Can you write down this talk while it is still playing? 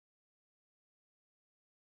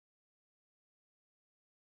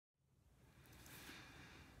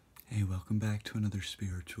Hey, welcome back to another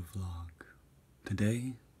spiritual vlog.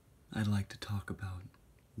 Today, I'd like to talk about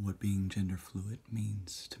what being gender fluid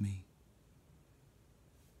means to me.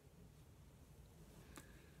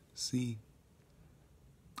 See,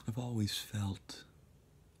 I've always felt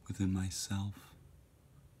within myself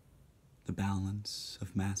the balance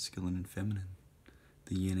of masculine and feminine,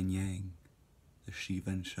 the yin and yang, the Shiva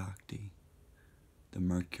and Shakti, the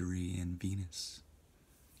Mercury and Venus,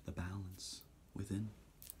 the balance within.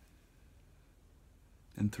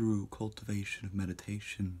 And through cultivation of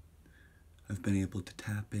meditation, I've been able to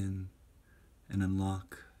tap in and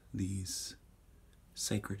unlock these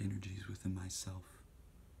sacred energies within myself,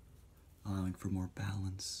 allowing for more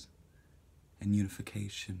balance and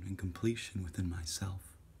unification and completion within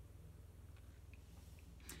myself.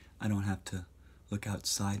 I don't have to look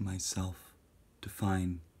outside myself to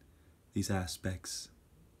find these aspects,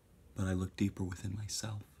 but I look deeper within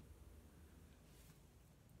myself.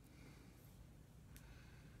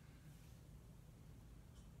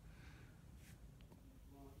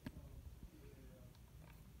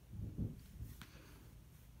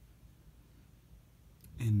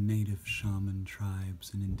 In native shaman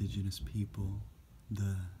tribes and indigenous people,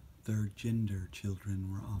 the third gender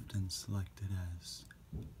children were often selected as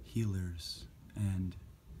healers and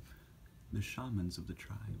the shamans of the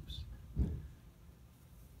tribes,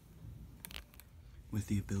 with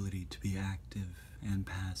the ability to be active and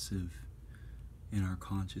passive in our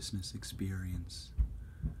consciousness experience,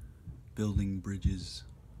 building bridges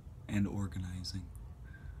and organizing.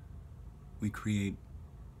 We create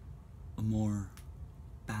a more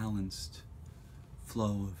balanced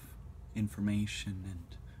flow of information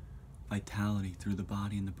and vitality through the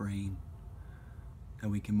body and the brain, that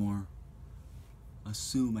we can more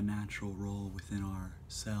assume a natural role within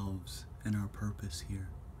ourselves and our purpose here.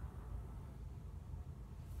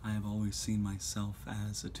 I have always seen myself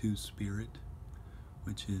as a two-spirit,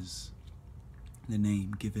 which is the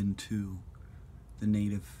name given to the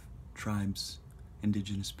native tribes,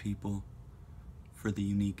 indigenous people, for the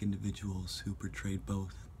unique individuals who portrayed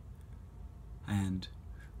both and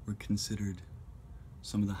were considered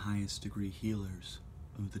some of the highest degree healers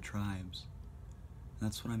of the tribes. And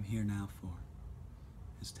that's what I'm here now for,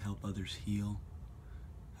 is to help others heal,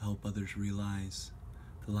 help others realize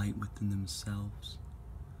the light within themselves,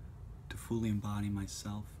 to fully embody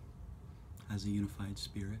myself as a unified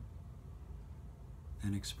spirit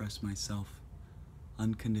and express myself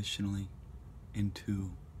unconditionally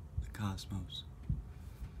into the cosmos.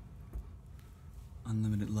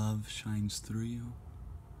 Unlimited love shines through you,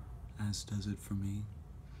 as does it for me,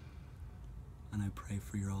 and I pray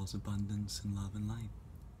for your all's abundance in love and light.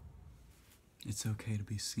 It's okay to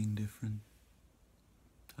be seen different.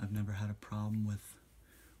 I've never had a problem with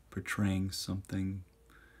portraying something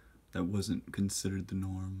that wasn't considered the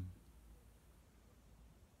norm.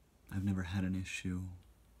 I've never had an issue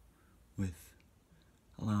with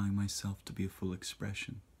allowing myself to be a full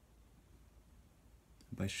expression.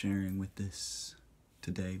 By sharing with this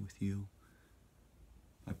today with you,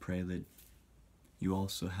 I pray that you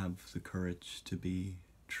also have the courage to be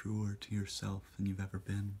truer to yourself than you've ever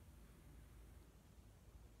been.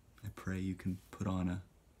 I pray you can put on a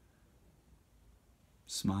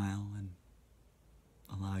smile and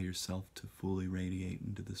allow yourself to fully radiate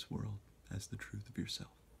into this world as the truth of yourself.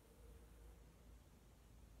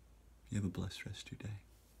 You have a blessed rest of your day.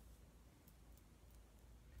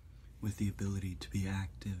 With the ability to be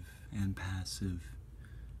active and passive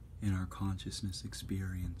in our consciousness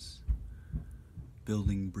experience,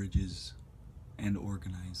 building bridges and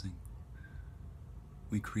organizing,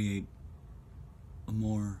 we create a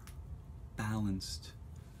more balanced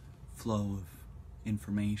flow of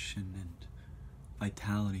information and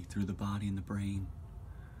vitality through the body and the brain,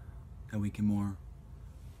 that we can more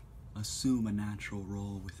assume a natural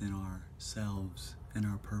role within ourselves and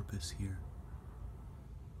our purpose here.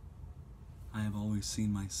 I have always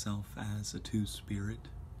seen myself as a two-spirit,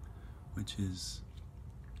 which is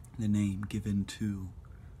the name given to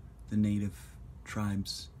the native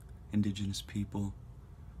tribes, indigenous people,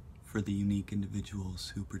 for the unique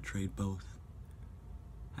individuals who portrayed both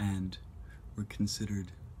and were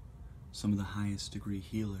considered some of the highest degree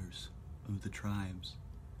healers of the tribes.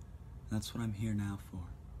 And that's what I'm here now for,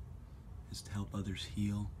 is to help others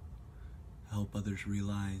heal, help others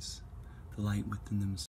realize the light within themselves.